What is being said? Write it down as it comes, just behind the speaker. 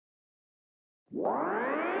Hello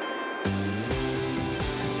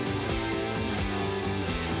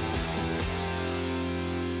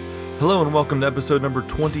and welcome to episode number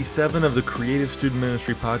 27 of the Creative Student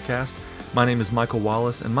Ministry Podcast. My name is Michael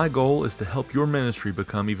Wallace, and my goal is to help your ministry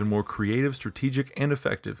become even more creative, strategic, and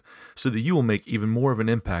effective so that you will make even more of an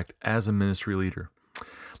impact as a ministry leader.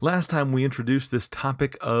 Last time we introduced this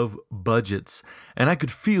topic of budgets, and I could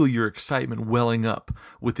feel your excitement welling up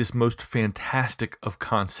with this most fantastic of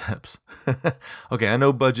concepts. Okay, I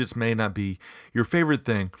know budgets may not be your favorite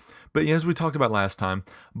thing, but as we talked about last time,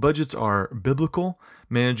 budgets are biblical.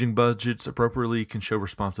 Managing budgets appropriately can show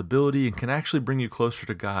responsibility and can actually bring you closer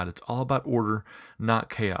to God. It's all about order, not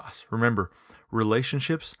chaos. Remember,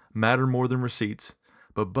 relationships matter more than receipts,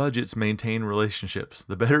 but budgets maintain relationships.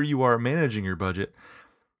 The better you are at managing your budget,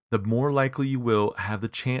 the more likely you will have the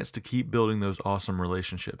chance to keep building those awesome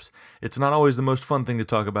relationships. It's not always the most fun thing to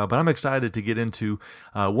talk about, but I'm excited to get into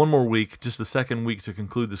one more week, just the second week to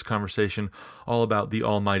conclude this conversation, all about the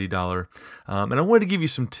almighty dollar. And I wanted to give you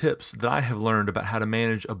some tips that I have learned about how to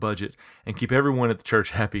manage a budget and keep everyone at the church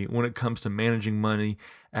happy when it comes to managing money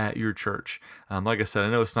at your church. Like I said, I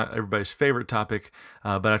know it's not everybody's favorite topic,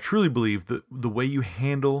 but I truly believe that the way you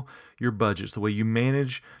handle your budgets, the way you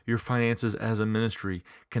manage your finances as a ministry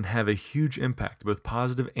can have a huge impact, both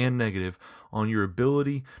positive and negative, on your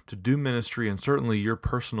ability to do ministry and certainly your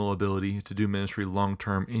personal ability to do ministry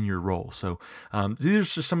long-term in your role. So these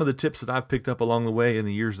are just some of the tips that I've picked up along the way in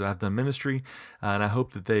the years that I've done ministry, and I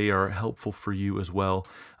hope that they are helpful for you as well.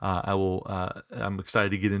 I'm excited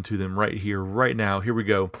to get into them right here, right now. Here we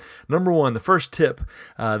go. Number one, the first tip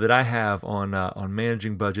that I have on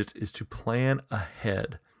managing budgets is to plan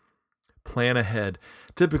ahead. Plan ahead.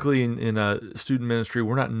 Typically in student ministry,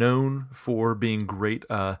 we're not known for being great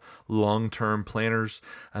long-term planners.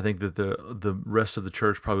 I think that the rest of the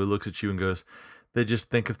church probably looks at you and goes, they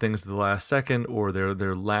just think of things at the last second, or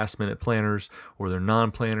they're last-minute planners, or they're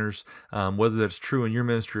non-planners. Whether that's true in your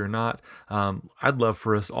ministry or not, I'd love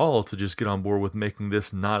for us all to just get on board with making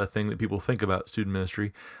this not a thing that people think about student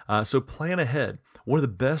ministry. So plan ahead. One of the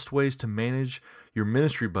best ways to manage your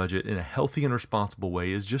ministry budget in a healthy and responsible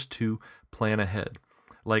way is just to plan ahead.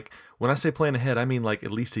 Like, when I say plan ahead, I mean like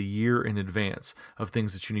at least a year in advance of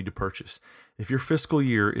things that you need to purchase. If your fiscal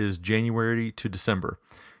year is January to December,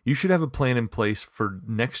 you should have a plan in place for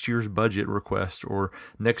next year's budget request or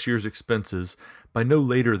next year's expenses by no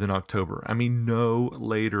later than October. I mean, no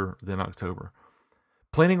later than October.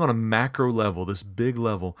 Planning on a macro level, this big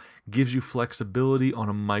level, gives you flexibility on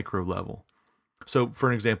a micro level. So, for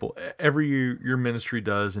an example, every year your ministry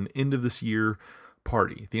does an end of this year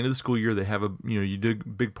party. At the end of the school year, they have you do a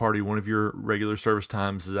big party. One of your regular service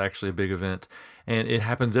times is actually a big event, and it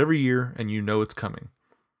happens every year, and you know it's coming.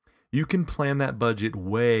 You can plan that budget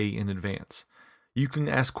way in advance. You can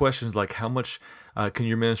ask questions like, how much can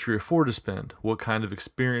your ministry afford to spend? What kind of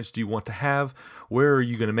experience do you want to have? Where are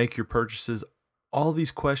you going to make your purchases? All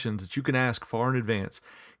these questions that you can ask far in advance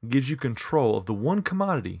gives you control of the one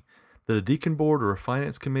commodity that a deacon board or a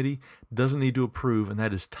finance committee doesn't need to approve, and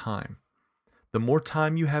that is time. The more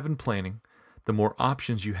time you have in planning, the more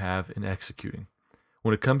options you have in executing.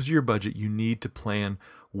 When it comes to your budget, you need to plan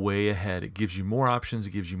way ahead. It gives you more options,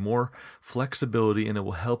 it gives you more flexibility, and it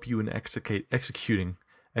will help you in executing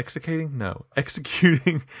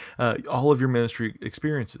all of your ministry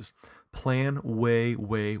experiences. Plan way,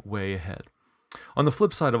 way, way ahead. On the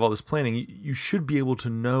flip side of all this planning, you should be able to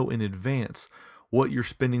know in advance what your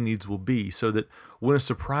spending needs will be so that when a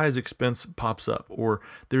surprise expense pops up or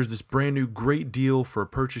there's this brand new great deal for a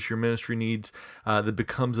purchase your ministry needs that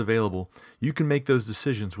becomes available, you can make those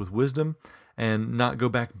decisions with wisdom and not go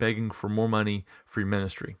back begging for more money for your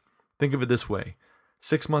ministry. Think of it this way.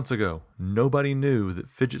 6 months ago, nobody knew that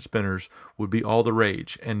fidget spinners would be all the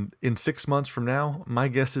rage. And in 6 months from now, my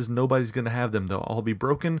guess is nobody's going to have them. They'll all be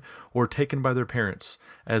broken or taken by their parents,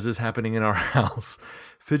 as is happening in our house.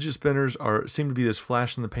 Fidget spinners seem to be this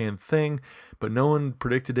flash in the pan thing, but no one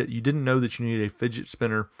predicted it. You didn't know that you needed a fidget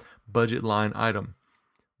spinner budget line item.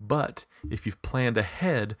 But if you've planned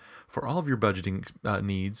ahead for all of your budgeting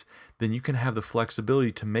needs, then you can have the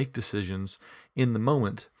flexibility to make decisions in the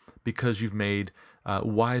moment because you've made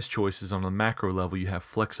wise choices on the macro level. You have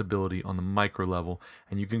flexibility on the micro level,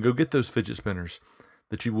 and you can go get those fidget spinners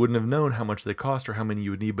that you wouldn't have known how much they cost or how many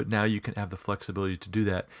you would need, but now you can have the flexibility to do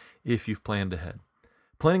that if you've planned ahead.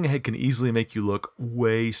 Planning ahead can easily make you look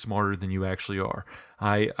way smarter than you actually are.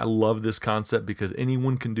 I love this concept because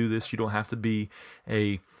anyone can do this. You don't have to be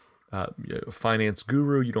a a finance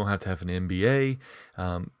guru. You don't have to have an MBA.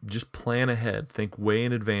 Just plan ahead. Think way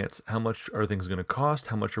in advance. How much are things going to cost?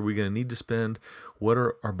 How much are we going to need to spend? What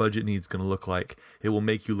are our budget needs going to look like? It will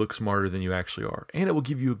make you look smarter than you actually are. And it will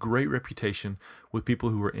give you a great reputation with people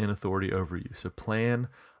who are in authority over you. So plan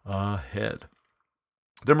ahead.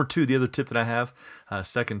 Number two, the other tip that I have,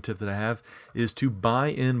 second tip that I have, is to buy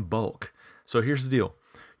in bulk. So here's the deal.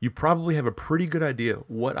 You probably have a pretty good idea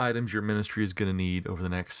what items your ministry is going to need over the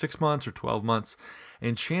next 6 months or 12 months.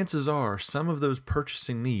 And chances are some of those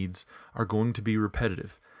purchasing needs are going to be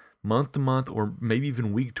repetitive, month to month, or maybe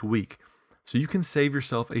even week to week. So you can save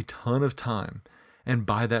yourself a ton of time and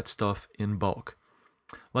buy that stuff in bulk.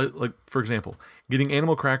 Like for example, getting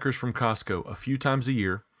animal crackers from Costco a few times a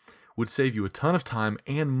year would save you a ton of time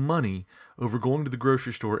and money over going to the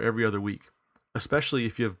grocery store every other week. Especially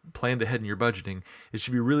if you have planned ahead in your budgeting, it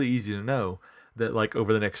should be really easy to know that like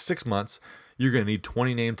over the next 6 months, you're going to need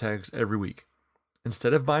 20 name tags every week.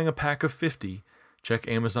 Instead of buying a pack of 50, check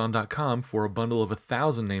Amazon.com for a bundle of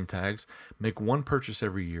 1,000 name tags, make one purchase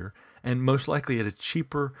every year, and most likely at a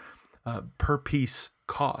cheaper per piece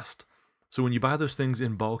cost. So when you buy those things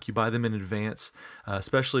in bulk, you buy them in advance,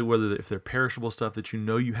 especially if they're perishable stuff that you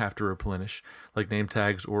know you have to replenish, like name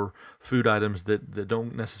tags or food items that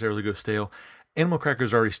don't necessarily go stale. Animal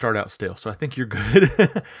crackers already start out stale, so I think you're good.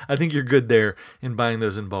 I think you're good there in buying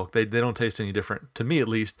those in bulk. They don't taste any different, to me at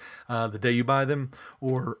least, the day you buy them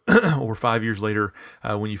or or 5 years later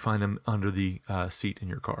when you find them under the seat in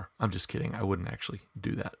your car. I'm just kidding. I wouldn't actually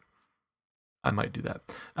do that. I might do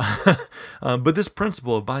that. But this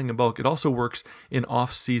principle of buying in bulk, it also works in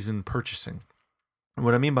off-season purchasing.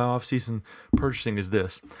 What I mean by off-season purchasing is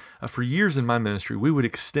this. For years in my ministry, we would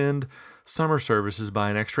extend summer services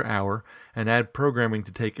by an extra hour and add programming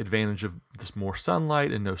to take advantage of this more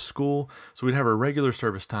sunlight and no school. So we'd have a regular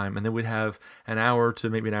service time, and then we'd have an hour to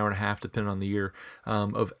maybe an hour and a half, depending on the year,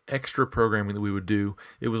 of extra programming that we would do.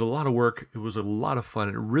 It was a lot of work. It was a lot of fun.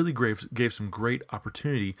 And it really gave some great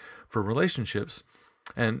opportunity for relationships.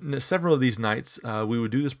 And several of these nights, we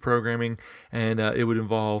would do this programming, and it would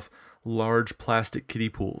involve large plastic kiddie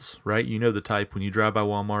pools, right? You know the type. When you drive by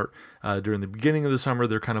Walmart during the beginning of the summer,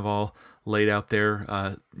 they're kind of all laid out there,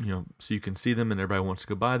 so you can see them and everybody wants to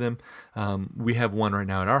go buy them. We have one right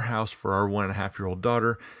now at our house for our 1.5-year-old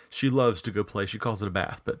daughter. She loves to go play. She calls it a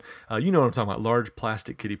bath, but you know what I'm talking about, large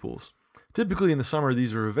plastic kiddie pools. Typically in the summer,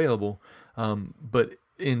 these are available, but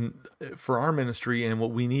for our ministry and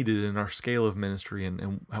what we needed in our scale of ministry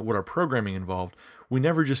and what our programming involved, we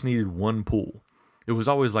never just needed one pool. It was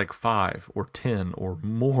always like 5 or 10 or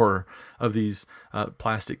more of these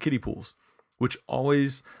plastic kiddie pools, which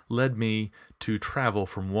always led me to travel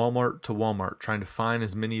from Walmart to Walmart, trying to find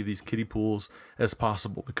as many of these kiddie pools as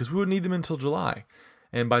possible because we would need them until July.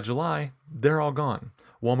 And by July, they're all gone.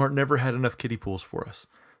 Walmart never had enough kiddie pools for us.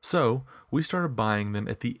 So we started buying them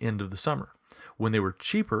at the end of the summer when they were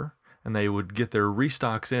cheaper, and they would get their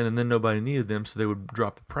restocks in, and then nobody needed them, so they would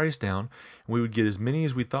drop the price down, and we would get as many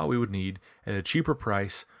as we thought we would need at a cheaper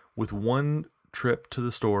price with one trip to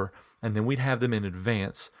the store, and then we'd have them in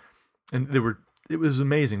advance. And it was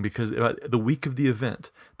amazing because the week of the event,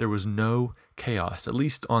 there was no chaos, at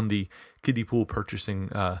least on the kiddie pool purchasing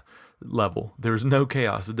level. There's no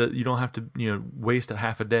chaos. You don't have to waste a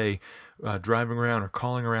half a day driving around or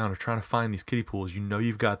calling around or trying to find these kiddie pools. You know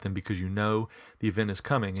you've got them because you know the event is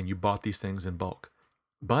coming and you bought these things in bulk.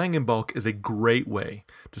 Buying in bulk is a great way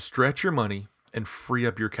to stretch your money and free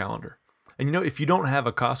up your calendar. And if you don't have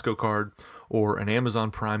a Costco card or an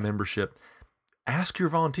Amazon Prime membership, ask your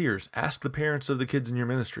volunteers, ask the parents of the kids in your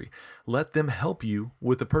ministry. Let them help you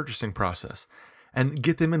with the purchasing process and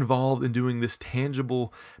get them involved in doing this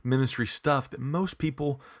tangible ministry stuff that most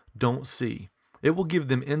people don't see. It will give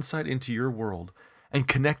them insight into your world and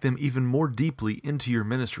connect them even more deeply into your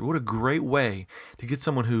ministry. What a great way to get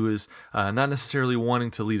someone who is not necessarily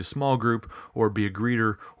wanting to lead a small group or be a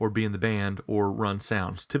greeter or be in the band or run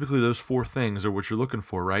sounds. Typically those 4 things are what you're looking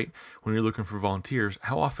for, right? When you're looking for volunteers,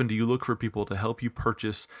 how often do you look for people to help you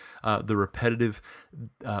purchase the repetitive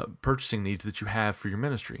purchasing needs that you have for your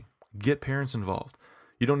ministry? Get parents involved.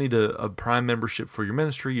 You don't need a Prime membership for your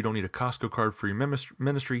ministry. You don't need a Costco card for your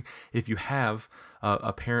ministry. If you have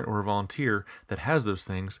a parent or a volunteer that has those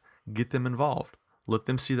things, get them involved. Let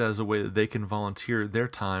them see that as a way that they can volunteer their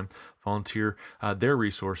time, volunteer their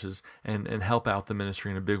resources, and help out the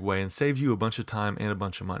ministry in a big way and save you a bunch of time and a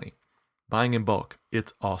bunch of money. Buying in bulk,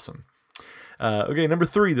 it's awesome. Okay, number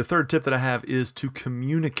 3, the third tip that I have is to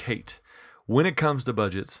communicate. When it comes to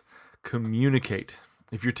budgets, communicate.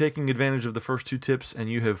 If you're taking advantage of the first 2 tips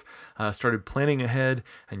and you have started planning ahead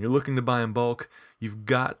and you're looking to buy in bulk, you've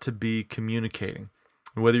got to be communicating.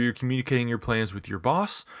 Whether you're communicating your plans with your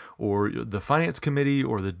boss or the finance committee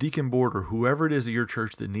or the deacon board or whoever it is at your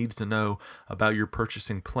church that needs to know about your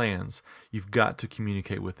purchasing plans, you've got to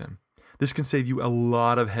communicate with them. This can save you a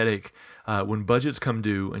lot of headache when budgets come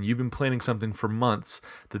due and you've been planning something for months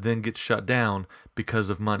that then gets shut down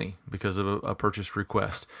because of money, because of a purchase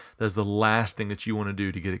request. That's the last thing that you want to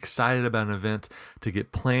do, to get excited about an event, to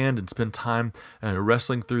get planned and spend time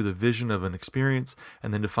wrestling through the vision of an experience,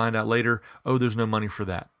 and then to find out later, oh, there's no money for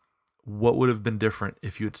that. What would have been different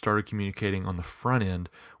if you had started communicating on the front end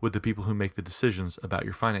with the people who make the decisions about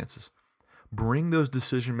your finances? Bring those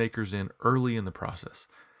decision makers in early in the process,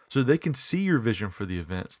 so they can see your vision for the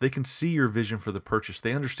events. They can see your vision for the purchase.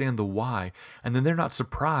 They understand the why, and then they're not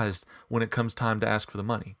surprised when it comes time to ask for the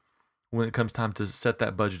money, when it comes time to set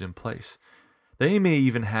that budget in place. They may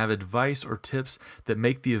even have advice or tips that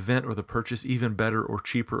make the event or the purchase even better or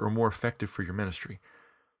cheaper or more effective for your ministry.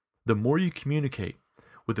 The more you communicate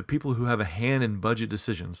with the people who have a hand in budget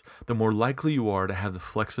decisions, the more likely you are to have the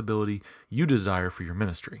flexibility you desire for your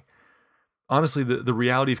ministry. Honestly, the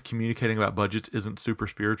reality of communicating about budgets isn't super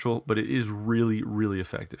spiritual, but it is really, really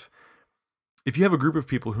effective. If you have a group of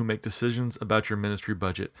people who make decisions about your ministry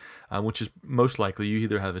budget, which is most likely, you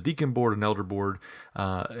either have a deacon board, an elder board,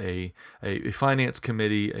 a finance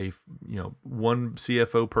committee, one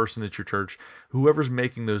CFO person at your church, whoever's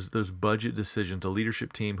making those budget decisions, a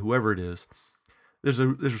leadership team, whoever it is, there's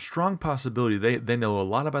a strong possibility they know a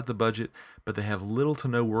lot about the budget, but they have little to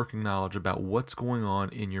no working knowledge about what's going on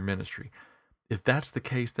in your ministry. If that's the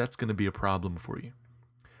case, that's going to be a problem for you.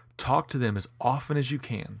 Talk to them as often as you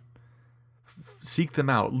can. Seek them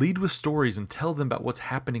out. Lead with stories and tell them about what's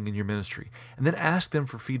happening in your ministry, and then ask them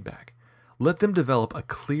for feedback. Let them develop a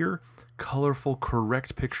clear, colorful,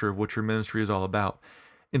 correct picture of what your ministry is all about,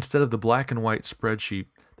 instead of the black and white spreadsheet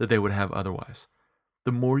that they would have otherwise.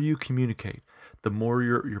 The more you communicate, the more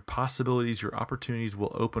your possibilities, your opportunities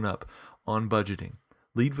will open up on budgeting.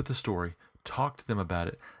 Lead with the story. Talk to them about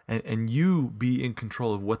it, and you be in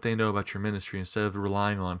control of what they know about your ministry instead of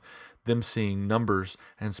relying on them seeing numbers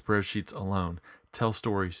and spreadsheets alone. Tell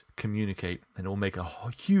stories, communicate, and it will make a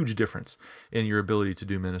huge difference in your ability to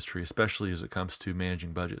do ministry, especially as it comes to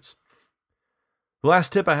managing budgets. The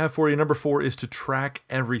last tip I have for you, number 4, is to track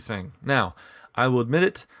everything. Now, I will admit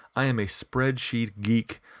it, I am a spreadsheet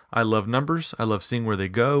geek. I love numbers. I love seeing where they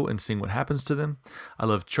go and seeing what happens to them. I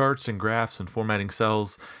love charts and graphs and formatting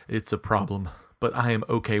cells. It's a problem, but I am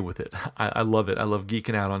okay with it. I love it. I love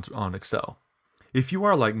geeking out on Excel. If you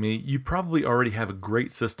are like me, you probably already have a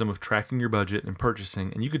great system of tracking your budget and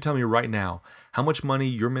purchasing, and you could tell me right now how much money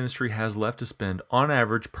your ministry has left to spend on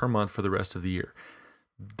average per month for the rest of the year.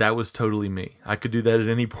 That was totally me. I could do that at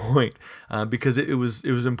any point because it was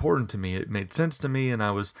important to me. It made sense to me, and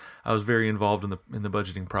I was very involved in the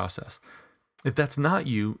budgeting process. If that's not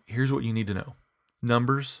you, here's what you need to know: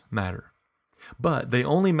 numbers matter, but they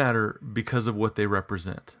only matter because of what they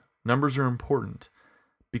represent. Numbers are important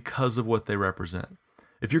because of what they represent.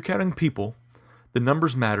 If you're counting people, the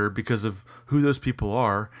numbers matter because of who those people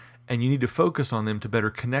are, and you need to focus on them to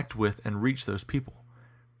better connect with and reach those people.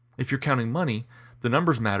 If you're counting money, the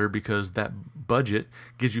numbers matter because that budget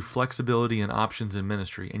gives you flexibility and options in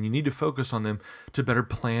ministry, and you need to focus on them to better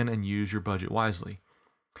plan and use your budget wisely.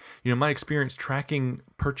 My experience tracking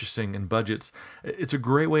purchasing and budgets, it's a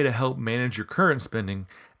great way to help manage your current spending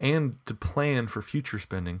and to plan for future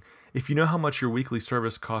spending. If you know how much your weekly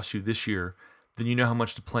service costs you this year, then you know how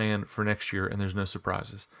much to plan for next year, and there's no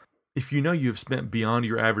surprises. If you know you have spent beyond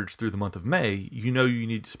your average through the month of May, you know you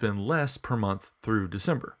need to spend less per month through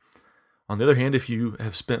December. On the other hand, if you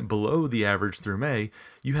have spent below the average through May,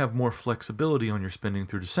 you have more flexibility on your spending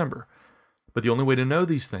through December. But the only way to know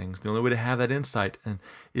these things, the only way to have that insight,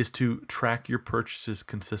 is to track your purchases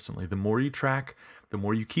consistently. The more you track, the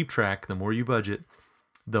more you keep track, the more you budget,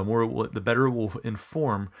 the better it will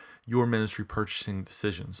inform your ministry purchasing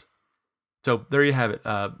decisions. So there you have it.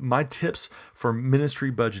 My tips for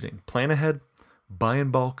ministry budgeting: plan ahead, buy in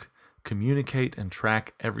bulk, communicate, and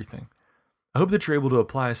track everything. I hope that you're able to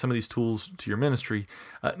apply some of these tools to your ministry,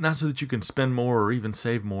 not so that you can spend more or even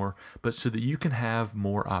save more, but so that you can have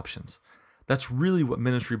more options. That's really what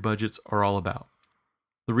ministry budgets are all about.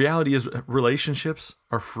 The reality is relationships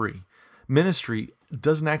are free. Ministry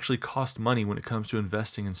doesn't actually cost money when it comes to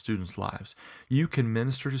investing in students' lives. You can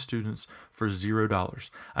minister to students for $0.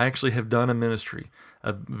 I actually have done a ministry,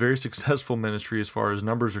 a very successful ministry as far as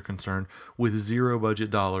numbers are concerned, with $0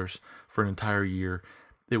 budget dollars for an entire year.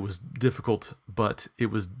 It was difficult, but it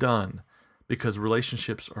was done because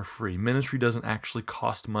relationships are free. Ministry doesn't actually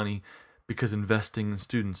cost money because investing in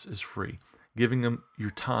students is free. Giving them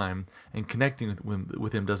your time and connecting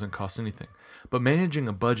with them doesn't cost anything. But managing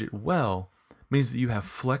a budget well means that you have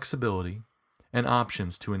flexibility and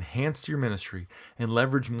options to enhance your ministry and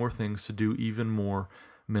leverage more things to do even more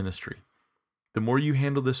ministry. The more you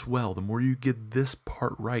handle this well, the more you get this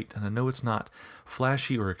part right. And I know it's not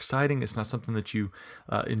flashy or exciting. It's not something that you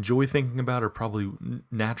enjoy thinking about or probably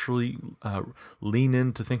naturally lean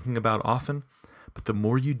into thinking about often. But the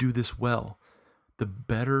more you do this well, the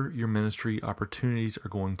better your ministry opportunities are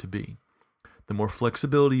going to be. The more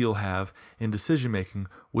flexibility you'll have in decision-making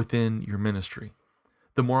within your ministry.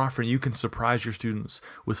 The more often you can surprise your students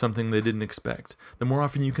with something they didn't expect. The more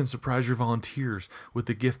often you can surprise your volunteers with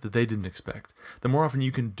the gift that they didn't expect. The more often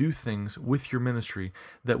you can do things with your ministry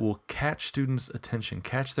that will catch students' attention,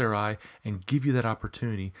 catch their eye, and give you that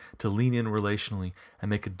opportunity to lean in relationally and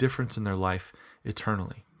make a difference in their life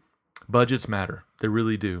eternally. Budgets matter. They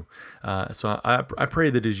really do. So I pray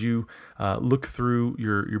that as you look through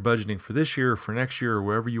your budgeting for this year or for next year or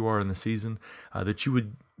wherever you are in the season, that you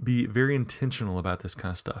would be very intentional about this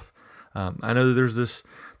kind of stuff. I know that there's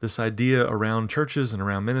this idea around churches and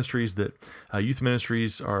around ministries that youth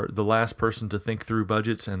ministries are the last person to think through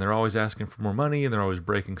budgets, and they're always asking for more money and they're always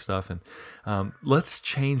breaking stuff. And let's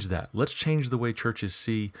change that. Let's change the way churches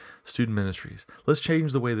see student ministries. Let's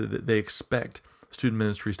change the way that they expect student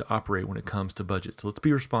ministries to operate when it comes to budget. So let's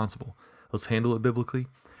be responsible. Let's handle it biblically,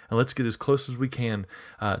 and let's get as close as we can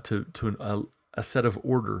to a set of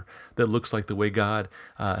order that looks like the way God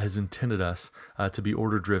has intended us to be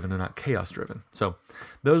order-driven and not chaos-driven. So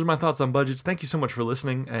those are my thoughts on budgets. Thank you so much for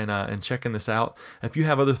listening and checking this out. If you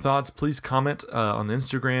have other thoughts, please comment on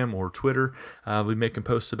Instagram or Twitter. We'll be making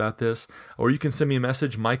posts about this. Or you can send me a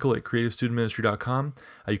message, michael@creativestudentministry.com.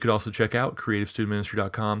 You could also check out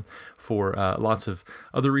creativestudentministry.com for lots of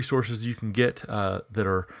other resources you can get that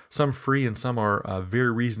are some free and some are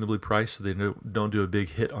very reasonably priced, so they don't do a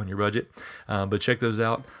big hit on your budget. But check those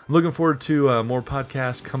out. I'm looking forward to more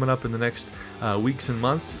podcasts coming up in the next weeks and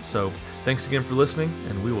months. So thanks again for listening,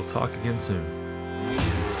 and we will talk again soon.